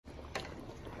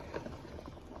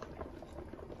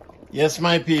Yes,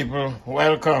 my people,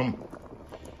 welcome.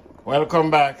 Welcome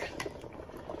back.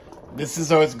 This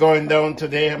is how it's going down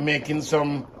today. I'm making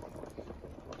some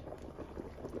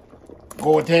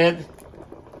goat head.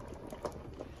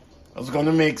 I was going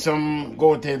to make some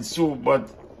goat head soup, but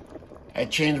I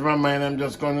changed my mind. I'm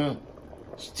just going to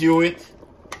stew it.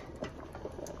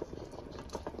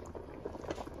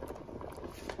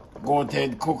 Goat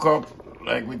head cook up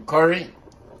like with curry.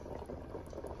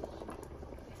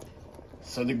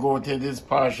 So the goat head is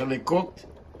partially cooked.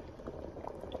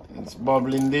 It's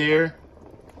bubbling there.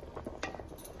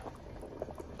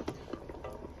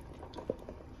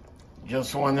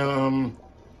 Just want to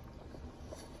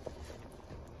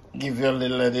give you a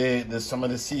little of some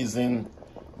of the seasoning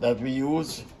that we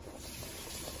use.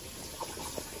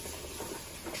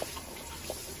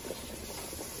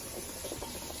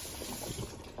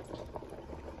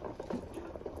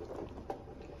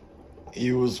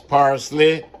 Use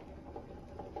parsley.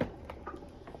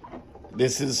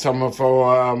 This is some of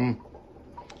our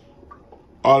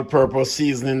all-purpose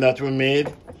seasoning that we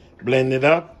made. Blend it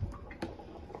up.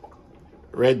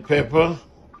 Red pepper.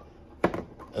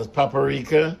 That's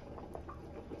paprika.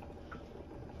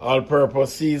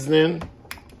 All-purpose seasoning.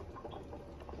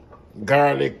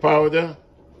 Garlic powder.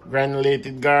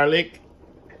 Granulated garlic.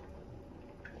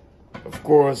 Of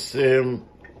course,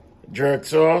 jerk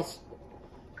sauce.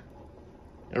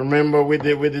 And remember, with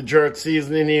the jerk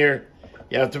seasoning here,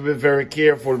 you have to be very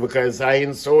careful because it's high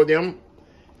in sodium,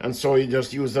 and so you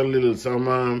just use a little,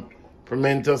 some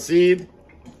pimento seed.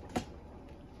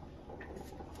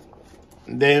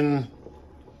 Then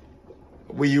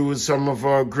we use some of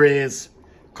our Grace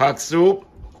cock soup,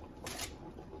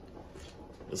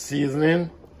 the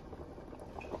seasoning.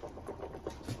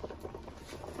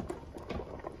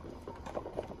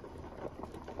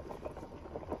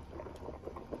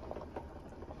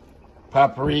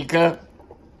 Paprika.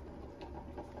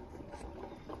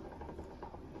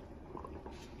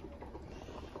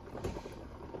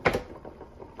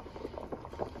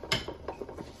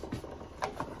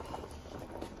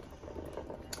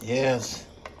 Yes,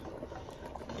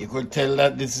 you could tell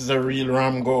that this is a real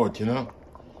ram goat, you know.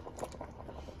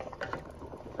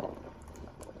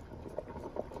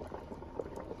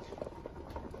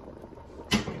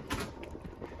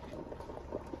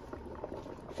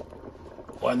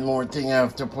 One more thing I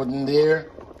have to put in there.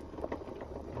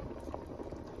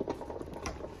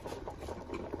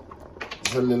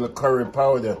 It's a little curry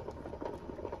powder.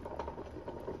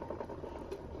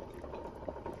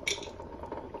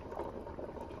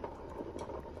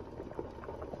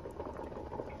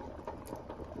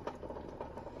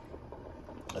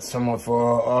 Some of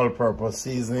our all-purpose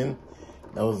seasoning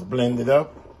that was blended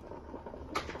up.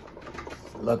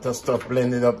 A lot of stuff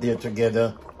blended up there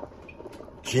together.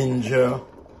 Ginger,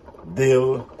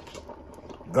 dill,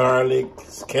 garlic,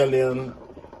 scallion,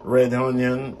 red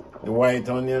onion, the white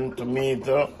onion,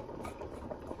 tomato.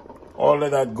 All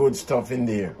of that good stuff in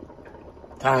there.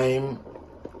 Thyme.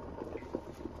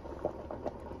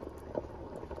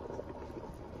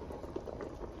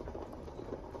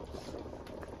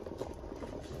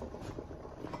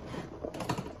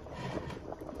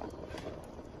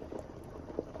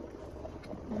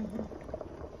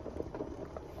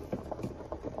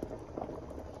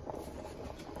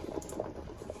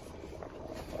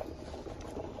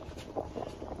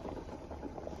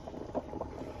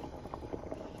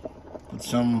 Put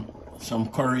some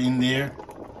curry in there.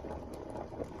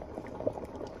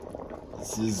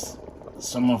 This is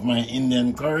some of my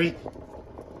Indian curry.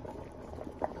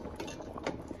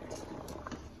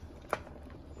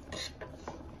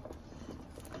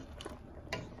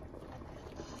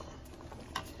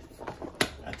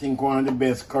 I think one of the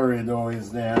best curry though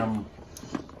is the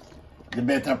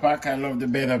Better Pack. I love the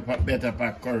Better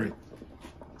Pack curry.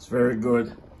 It's very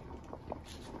good.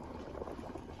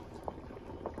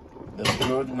 That's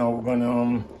good. Now we're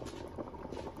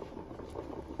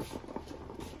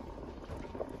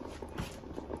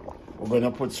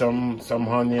gonna put some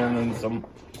onion and some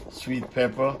sweet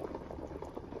pepper.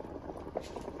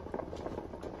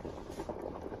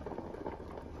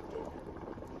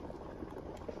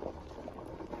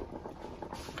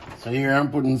 So here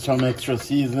I'm putting some extra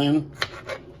seasoning.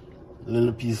 A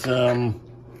little piece of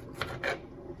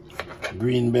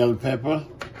green bell pepper.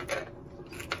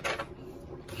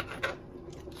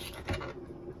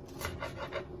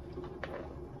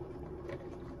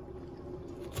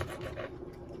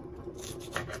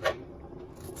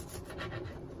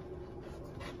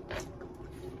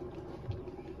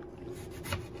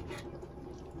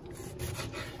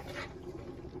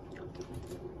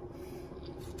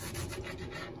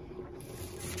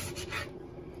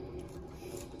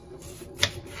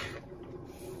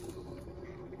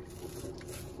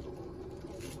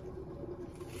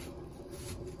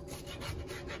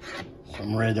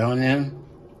 some red onion.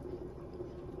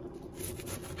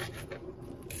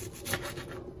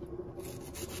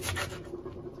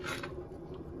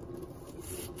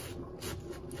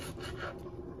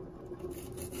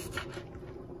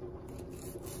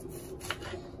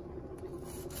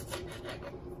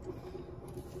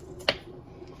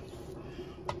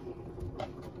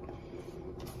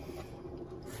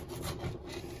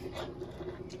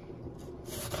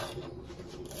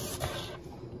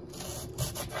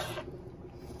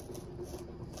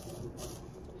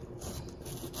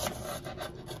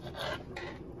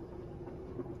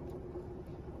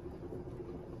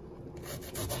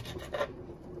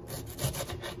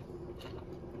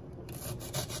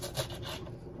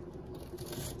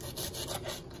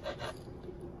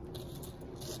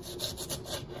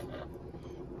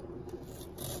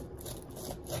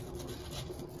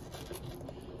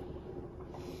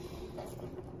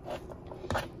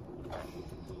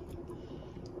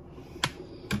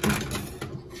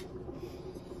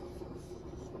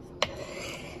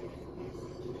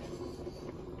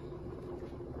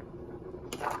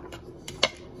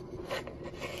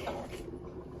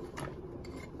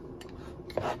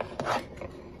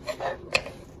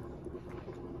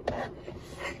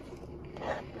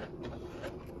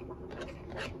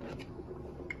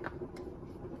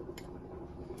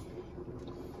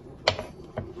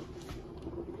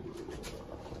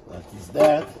 That is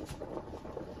that.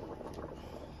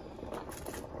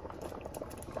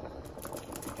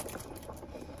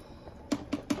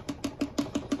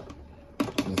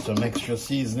 And some extra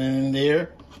seasoning in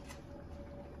there.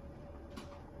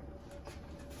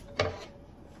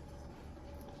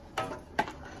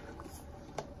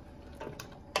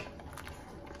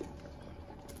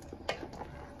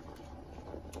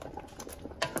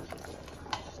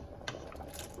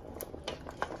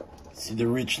 See the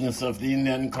richness of the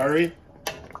Indian curry?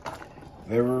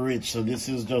 Very rich. So this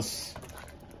is just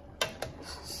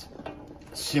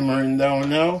simmering down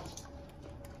now.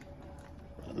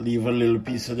 Leave a little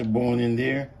piece of the bone in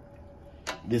there.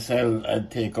 This I'll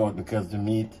take out because the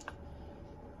meat,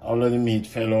 all of the meat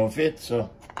fell off it. So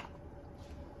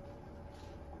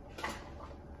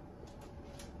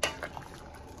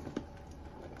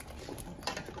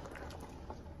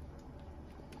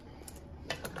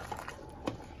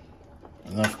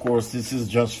and of course this is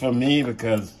just for me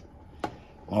because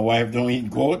my wife don't eat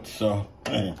goat, so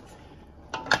I'm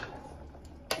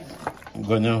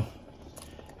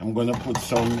gonna put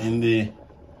some in the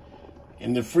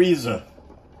freezer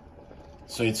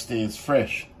so it stays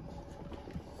fresh,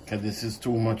 because this is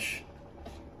too much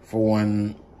for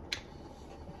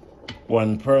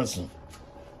one person.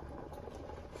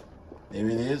 There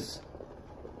it is.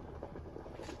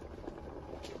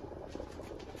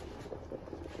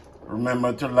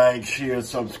 Remember to like, share,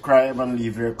 subscribe, and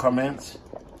leave your comments.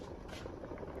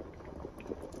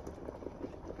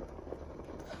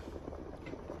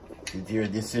 Here,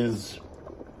 this is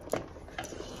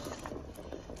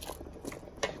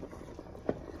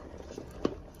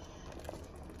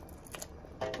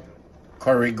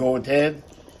curry goat head,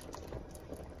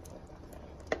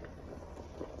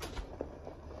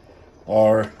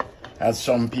 or as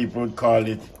some people would call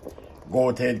it,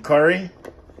 goat head curry.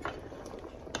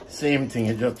 Same thing,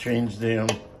 you just change the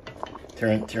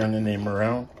turn the name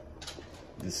around.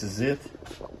 This is it.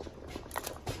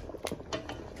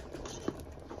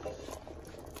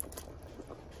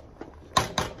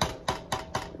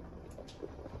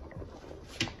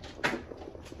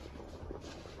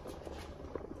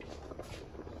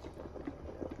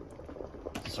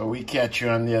 So we catch you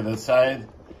on the other side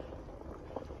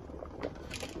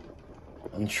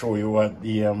and show you what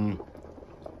the end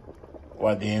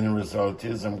result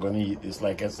is. I'm gonna eat this,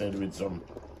 like I said, with some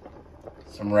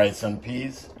rice and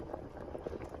peas,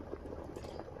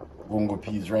 bongo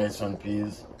peas, rice and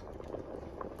peas,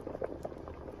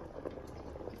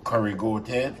 curry goat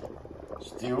head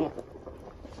stew.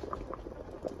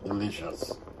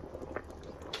 Delicious.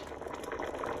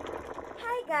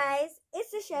 Hi guys,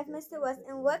 it's the chef Mr. West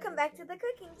and welcome back to the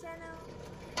cooking channel.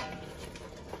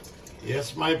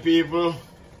 Yes, my people,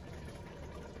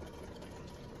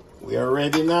 we are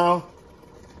ready now.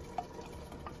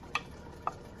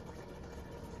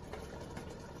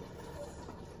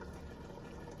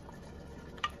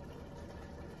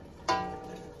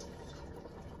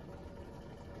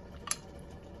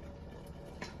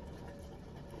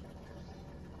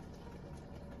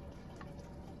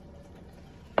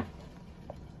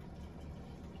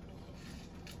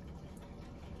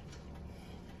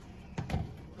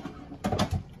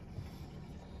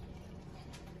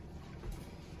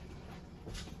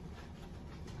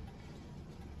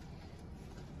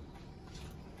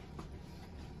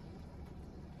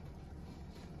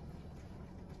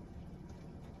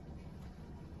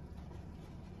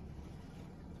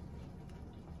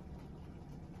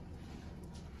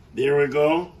 There we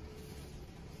go.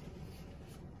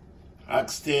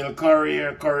 Oxtail curry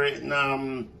or curry,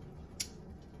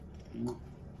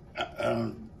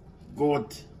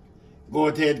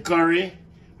 goat head curry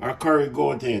or curry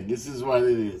goat head. This is what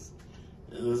it is.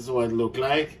 This is what it look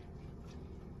like.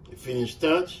 The finished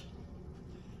touch.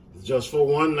 It's just for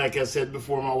one. Like I said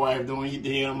before, my wife don't eat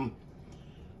the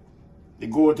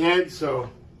goat head, so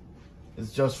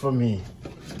it's just for me.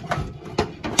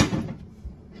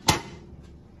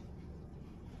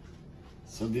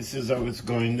 So this is how it's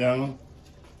going down.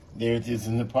 There it is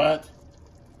in the pot.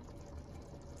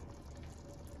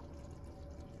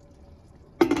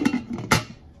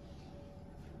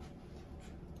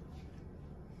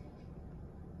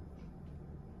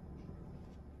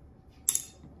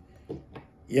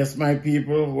 Yes, my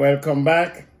people, welcome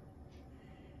back.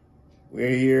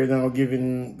 We're here now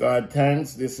giving God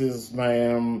thanks. This is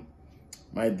my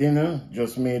my dinner.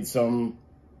 Just made some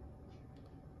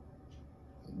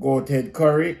goat head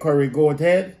curry goat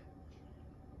head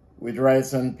with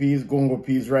rice and peas, gongo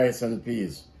peas, rice and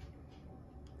peas.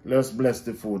 Let's bless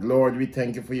the food. Lord, we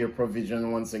thank you for your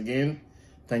provision once again.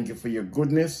 Thank you for your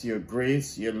goodness, your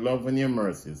grace, your love, and your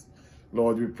mercies.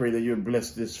 Lord, we pray that you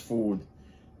bless this food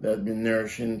that be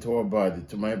nourishing to our body,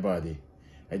 to my body.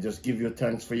 I just give you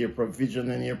thanks for your provision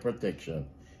and your protection.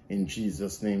 In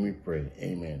Jesus' name we pray.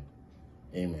 Amen.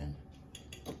 Amen.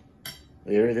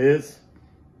 There it is.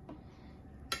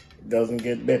 It doesn't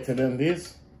get better than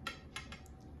this.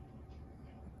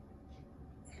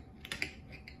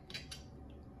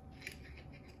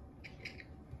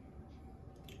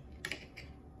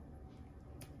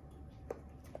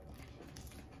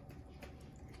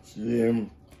 See,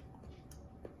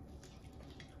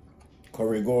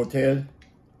 curry goat head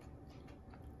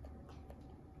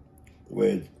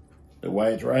with the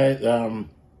white rice,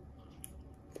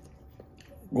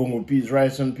 gongo peas,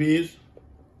 rice and peas.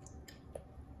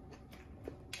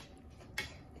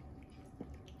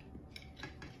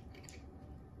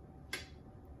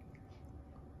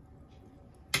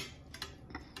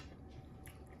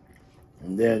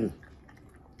 And then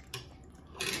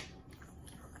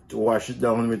to wash it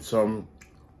down with some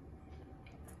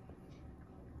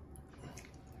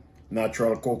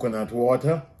natural coconut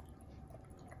water.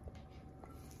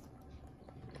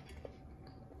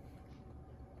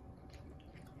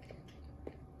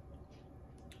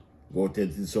 Goat head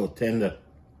is so tender.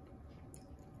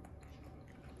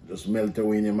 Just melt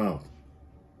away in your mouth.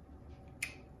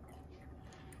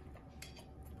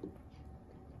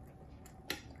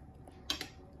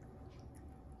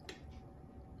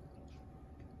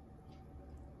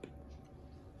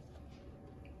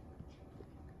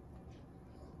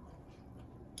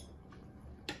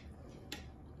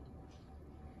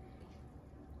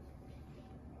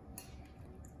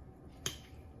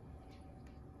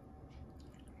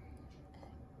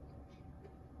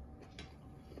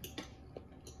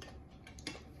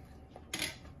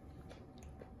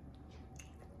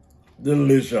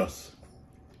 Delicious.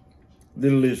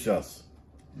 Delicious.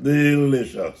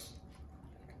 Delicious.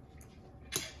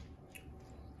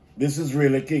 This is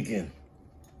really kicking.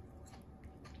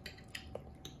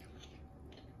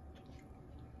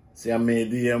 See, I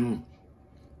made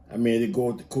the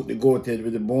goat, cook the goat head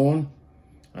with the bone,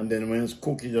 and then when it's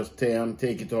cooked, you just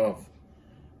take it off,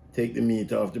 take the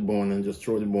meat off the bone, and just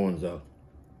throw the bones out.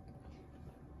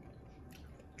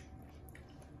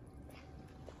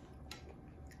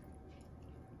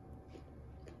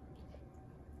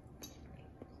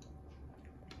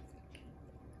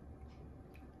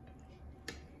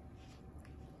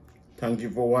 Thank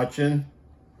you for watching.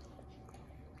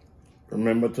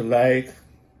 Remember to like,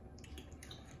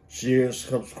 share,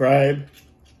 subscribe,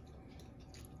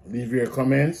 leave your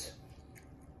comments.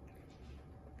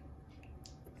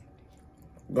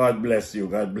 God bless you.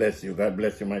 God bless you. God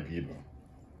bless you, my people.